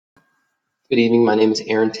Good evening. My name is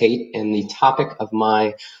Aaron Tate, and the topic of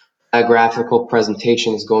my biographical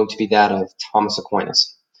presentation is going to be that of Thomas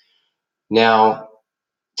Aquinas. Now,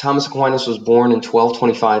 Thomas Aquinas was born in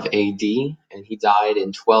 1225 AD, and he died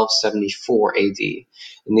in 1274 AD.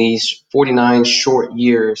 In these 49 short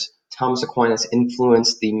years, Thomas Aquinas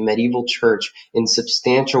influenced the medieval church in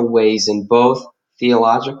substantial ways in both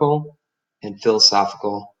theological and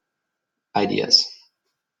philosophical ideas.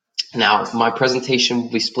 Now, my presentation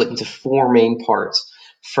will be split into four main parts.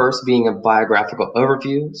 First being a biographical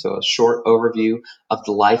overview, so a short overview of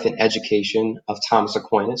the life and education of Thomas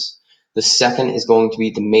Aquinas. The second is going to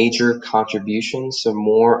be the major contributions, so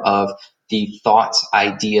more of the thoughts,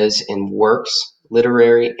 ideas, and works,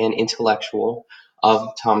 literary and intellectual, of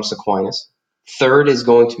Thomas Aquinas. Third is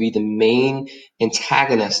going to be the main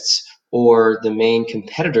antagonists or the main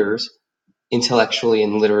competitors intellectually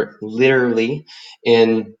and literally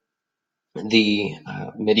in the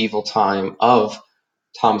medieval time of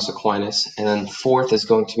Thomas Aquinas. And then fourth is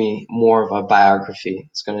going to be more of a biography.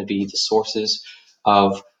 It's going to be the sources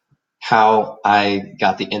of how I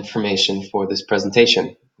got the information for this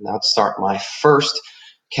presentation. Now to start my first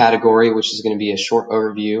category, which is going to be a short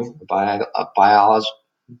overview,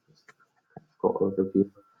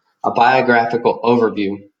 a biographical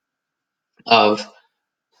overview of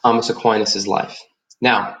Thomas Aquinas' life.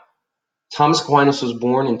 Now, Thomas Aquinas was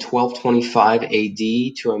born in 1225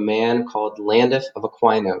 AD to a man called Landulf of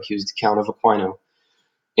Aquino. He was the Count of Aquino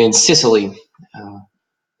in Sicily.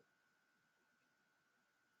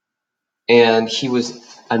 And he was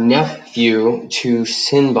a nephew to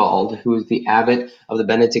Sinbald, who was the abbot of the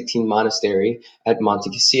Benedictine monastery at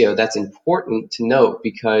Monte Cassino. That's important to note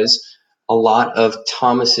because a lot of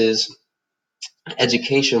Thomas's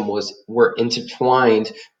education were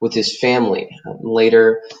intertwined with his family.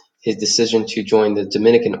 Later, his decision to join the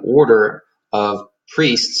Dominican order of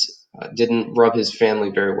priests didn't rub his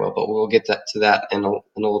family very well, but we'll get to that in a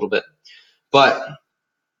little bit. But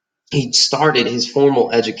he started his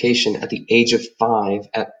formal education at the age of 5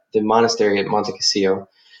 at the monastery at Monte Cassino.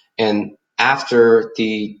 And after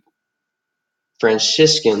the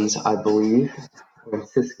Franciscans,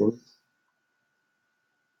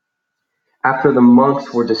 after the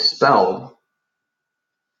monks were dispelled,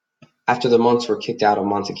 after the monks were kicked out of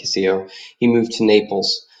Monte Cassino, he moved to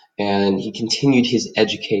Naples, and he continued his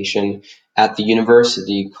education at the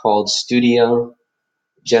university called Studio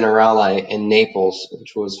Generale in Naples,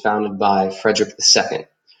 which was founded by Frederick II.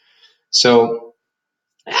 So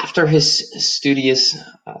after his studious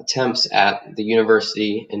attempts at the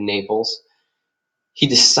university in Naples, he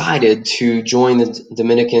decided to join the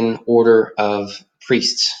Dominican order of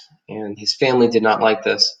priests, and his family did not like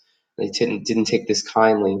this. They didn't take this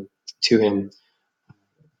kindly to him.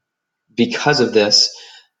 Because of this,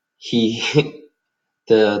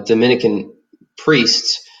 the Dominican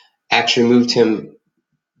priests actually moved him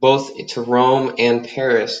both to Rome and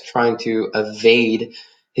Paris, trying to evade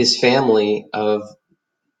his family of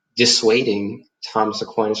dissuading Thomas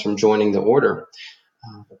Aquinas from joining the order.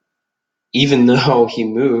 Even though he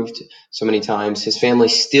moved so many times, his family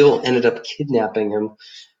still ended up kidnapping him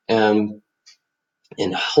and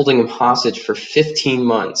holding him hostage for 15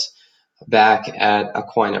 months back at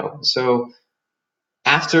Aquino. So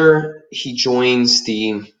after he joins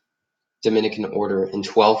the Dominican order in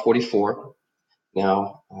 1244,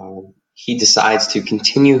 now he decides to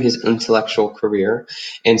continue his intellectual career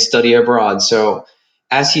and study abroad. So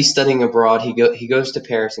as he's studying abroad, he goes to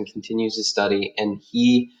Paris and continues his study, and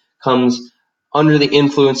he comes under the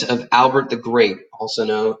influence of Albert the Great, also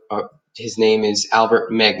known, his name is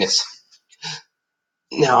Albert Magnus.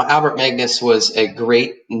 Now, Albert Magnus was a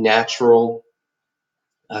great natural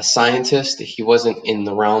scientist. He wasn't in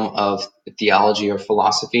the realm of theology or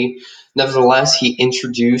philosophy. Nevertheless, he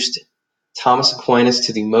introduced Thomas Aquinas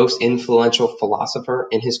to the most influential philosopher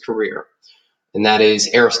in his career, and that is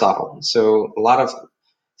Aristotle. So a lot of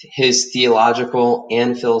his theological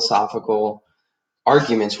and philosophical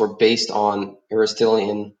arguments were based on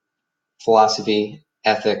Aristotelian philosophy,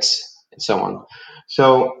 ethics, and so on.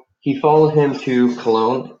 So he followed him to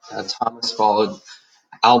Cologne. Thomas followed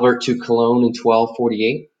Albert to Cologne in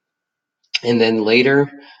 1248. And then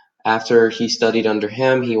later, after he studied under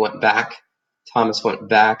him, Thomas went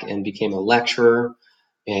back and became a lecturer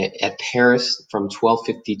at Paris from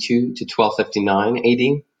 1252 to 1259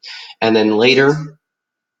 AD. And then later,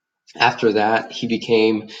 after that, he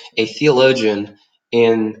became a theologian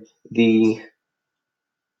in the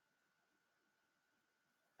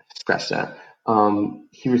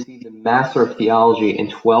he received a Master of Theology in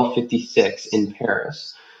 1256 in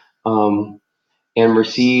Paris, and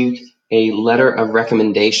received a letter of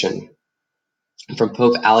recommendation from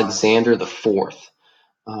Pope Alexander IV,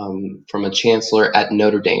 from a chancellor at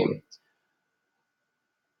Notre Dame.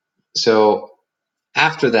 So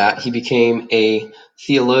after that, he became a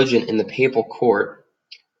theologian in the papal court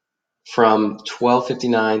from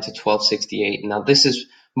 1259 to 1268. Now, this is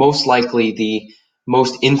most likely the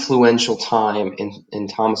most influential time in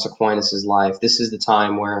Thomas Aquinas' life. This is the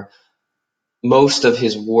time where most of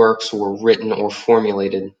his works were written or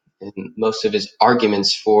formulated, and most of his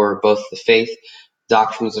arguments for both the faith,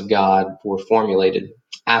 doctrines of God, were formulated.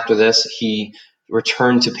 After this, he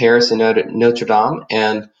returned to Paris and Notre Dame,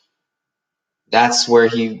 and that's where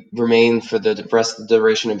he remained for the rest of the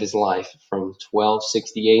duration of his life, from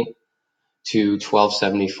 1268 to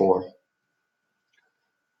 1274.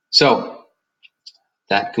 So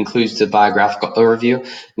that concludes the biographical overview.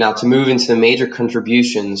 Now, to move into the major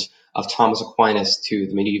contributions of Thomas Aquinas to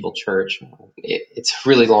the medieval church, it's a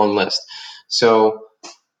really long list. So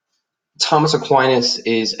Thomas Aquinas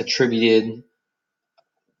is attributed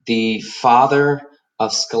the father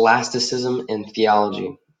of scholasticism and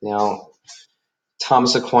theology. Now,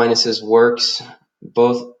 Thomas Aquinas' works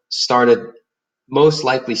most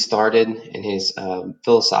likely started in his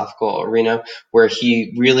philosophical arena, where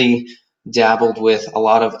he really dabbled with a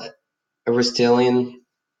lot of Aristotelian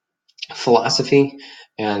philosophy,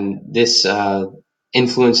 and this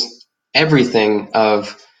influenced everything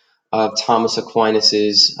of Thomas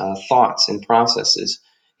Aquinas's thoughts and processes.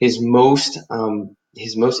 His most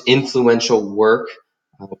influential work,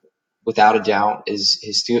 uh, without a doubt, is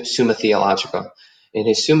his Summa Theologica. In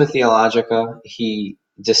his Summa Theologica, he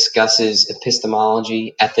discusses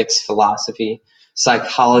epistemology, ethics, philosophy,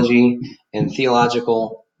 psychology, and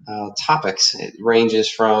theological topics. It ranges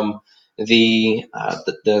from the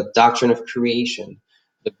doctrine of creation,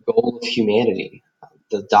 the goal of humanity,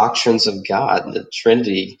 the doctrines of God, the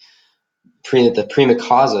Trinity, the prima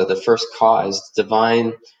causa, the first cause,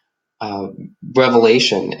 divine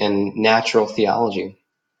revelation, and natural theology.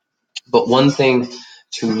 But one thing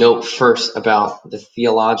to note first about the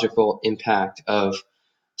theological impact of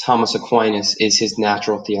Thomas Aquinas is his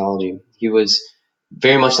natural theology. He was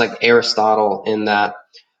very much like Aristotle in that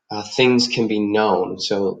things can be known.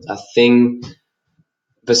 So a thing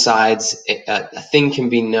can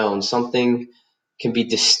be known. Something can be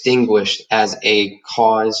distinguished as a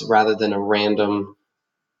cause rather than a random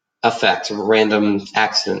effect, a random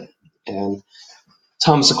accident. And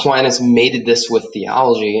Thomas Aquinas mated this with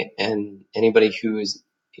theology, and anybody who is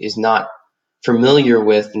not familiar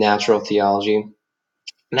with natural theology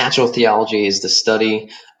is the study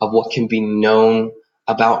of what can be known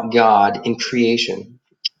about God in creation.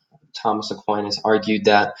 Thomas Aquinas argued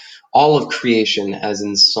that all of creation, as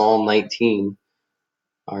in Psalm 19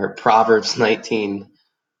 or Proverbs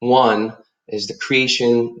 19:1, is the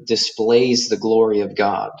creation displays the glory of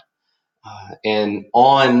God. And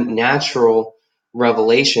on natural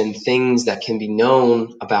revelation, things that can be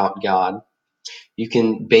known about God, you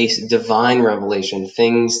can base divine revelation,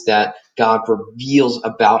 things that God reveals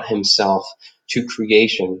about himself to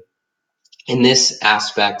creation. In this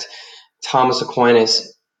aspect, Thomas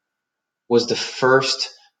Aquinas was the first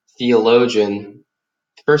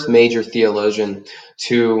major theologian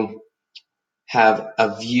to have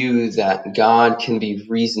a view that God can be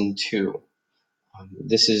reasoned to.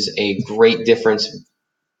 This is a great difference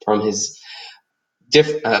from his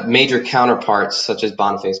major counterparts such as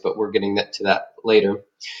Boniface, but we're getting to that later.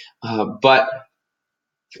 But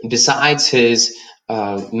besides his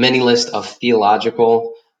many list of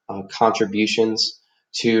theological contributions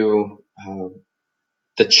to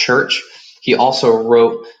the church, he also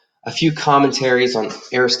wrote a few commentaries on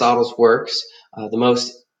Aristotle's works, the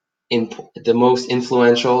most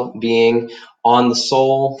influential being On the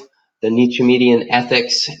Soul, the Nicomachean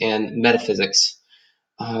Ethics, and Metaphysics.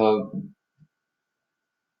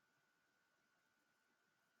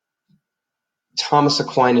 Thomas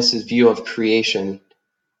Aquinas' view of creation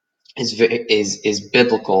is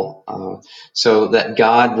biblical, so that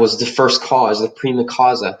God was the first cause, the prima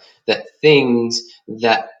causa, that things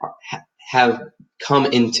that have come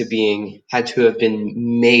into being had to have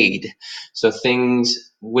been made. So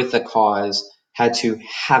things with a cause had to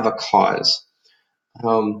have a cause.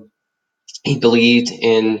 He believed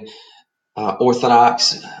in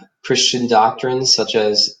orthodox Christian doctrines such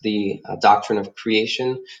as the doctrine of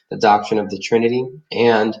creation, the doctrine of the Trinity,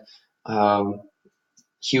 and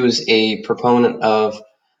he was a proponent of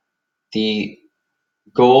the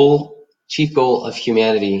chief goal of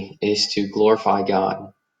humanity is to glorify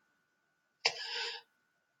God.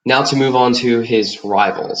 Now to move on to his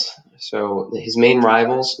rivals. So his main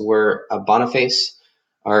rivals were Boniface,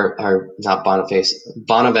 or not Boniface,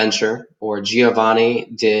 Bonaventure, or Giovanni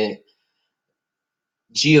de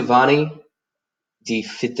Giovanni di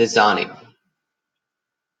Fidanza.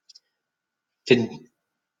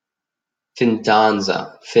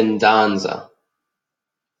 Fidanza.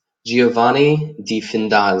 Giovanni di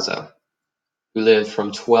Fidanza, who lived from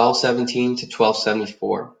 1217 to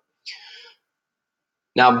 1274.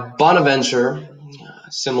 Now, Bonaventure,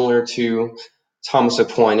 similar to Thomas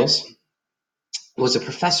Aquinas, was a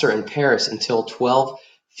professor in Paris until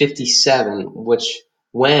 1257, which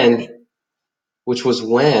was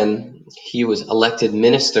when he was elected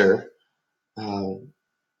minister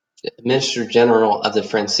general of the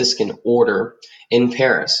Franciscan order in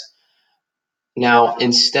Paris. Now,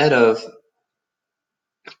 instead of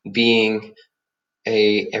being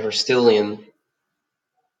a Aristotelian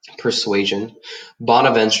persuasion,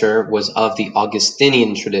 Bonaventure was of the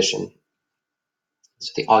Augustinian tradition.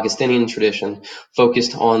 So the Augustinian tradition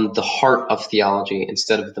focused on the heart of theology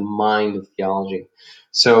instead of the mind of theology.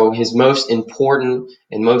 So his most important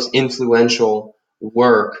and most influential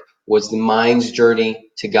work was The Mind's Journey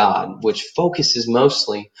to God, which focuses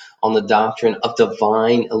mostly on the doctrine of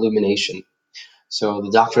divine illumination. So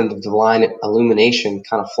the doctrine of divine illumination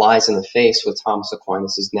kind of flies in the face with Thomas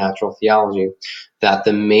Aquinas' natural theology, that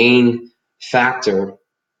the main factor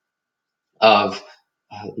of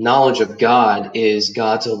knowledge of God is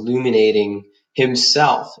God's illuminating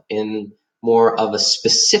himself in more of a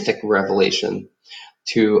specific revelation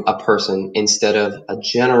to a person instead of a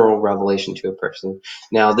general revelation to a person.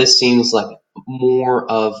 Now, this seems like more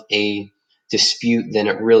of a dispute than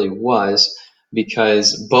it really was,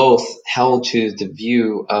 because both held to the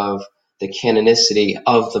view of the canonicity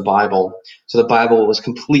of the Bible. So the Bible was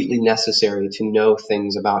completely necessary to know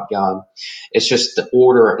things about God. It's just the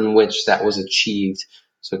order in which that was achieved.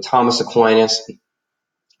 So Thomas Aquinas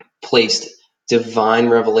placed divine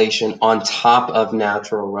revelation on top of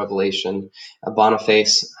natural revelation.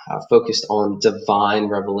 Boniface focused on divine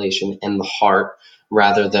revelation in the heart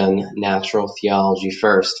rather than natural theology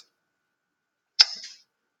first.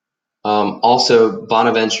 Also,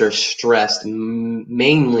 Bonaventure stressed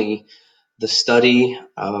mainly the study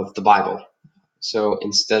of the Bible. So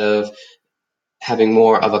instead of having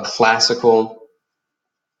more of a classical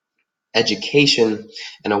education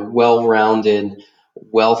and a well-rounded,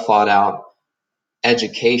 well-thought-out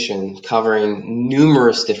education covering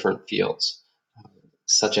numerous different fields,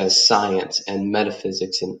 such as science and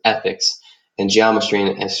metaphysics and ethics and geometry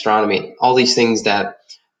and astronomy, all these things that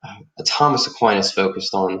Thomas Aquinas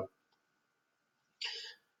focused on.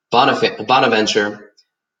 Bonaventure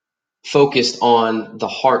focused on the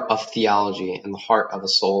heart of theology and the heart of a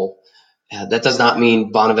soul. That does not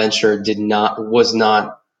mean Bonaventure was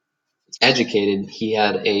not educated. He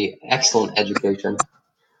had an excellent education.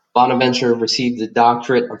 Bonaventure received the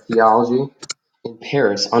doctorate of theology in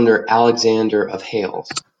Paris under Alexander of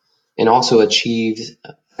Hales, and also achieved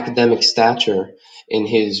academic stature in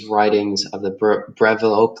his writings of the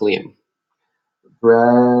Breviloquium.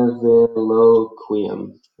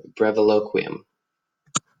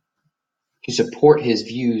 To support his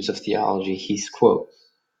views of theology, he quotes,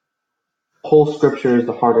 "The whole scripture is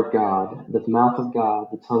the heart of God, the mouth of God,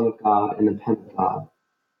 the tongue of God, and the pen of God."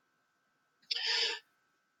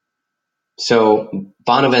 So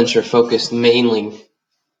Bonaventure focused mainly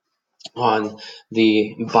on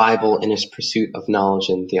the Bible in his pursuit of knowledge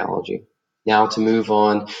and theology. Now to move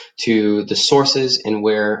on to the sources and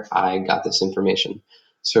where I got this information.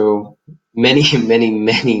 So many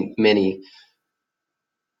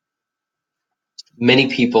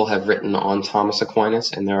people have written on Thomas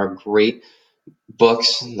Aquinas, and there are great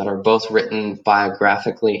books that are both written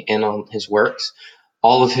biographically and on his works.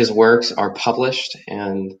 All of his works are published,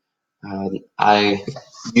 and I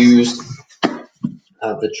used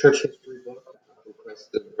the Church History book,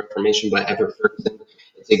 The Reformation by Everett Ferguson.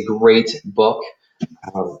 It's a great book.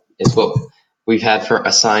 It's what we've had for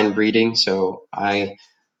assigned reading, so I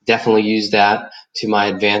definitely use that to my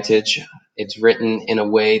advantage. It's written in a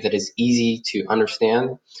way that is easy to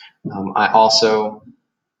understand. I also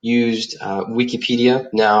used Wikipedia.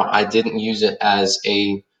 Now, I didn't use it as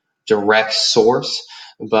a direct source,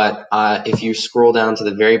 but if you scroll down to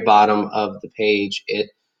the very bottom of the page,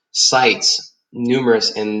 it cites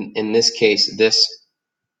numerous, in this case, this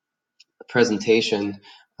presentation,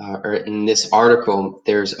 or in this article,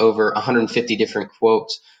 there's over 150 different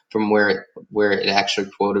quotes from where it actually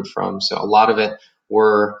quoted from. So a lot of it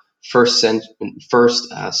were first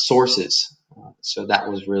sources. So that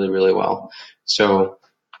was really, really well. So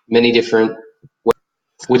many different,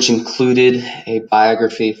 which included a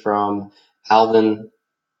biography from Alvin,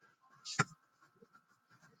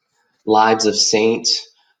 Lives of Saints,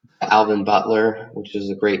 Alvin Butler, which is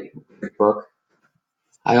a great book.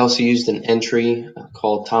 I also used an entry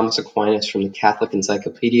called Thomas Aquinas from the Catholic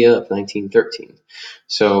Encyclopedia of 1913.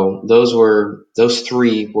 So those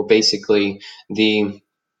three were basically the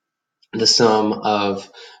sum of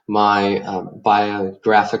my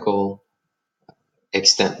biographical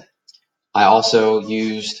extent. I also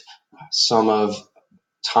used some of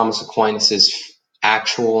Thomas Aquinas's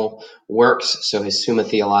actual works, so his Summa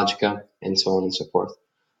Theologica and so on and so forth.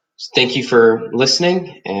 So thank you for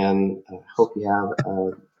listening, and I hope you have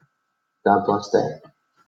a God bless day.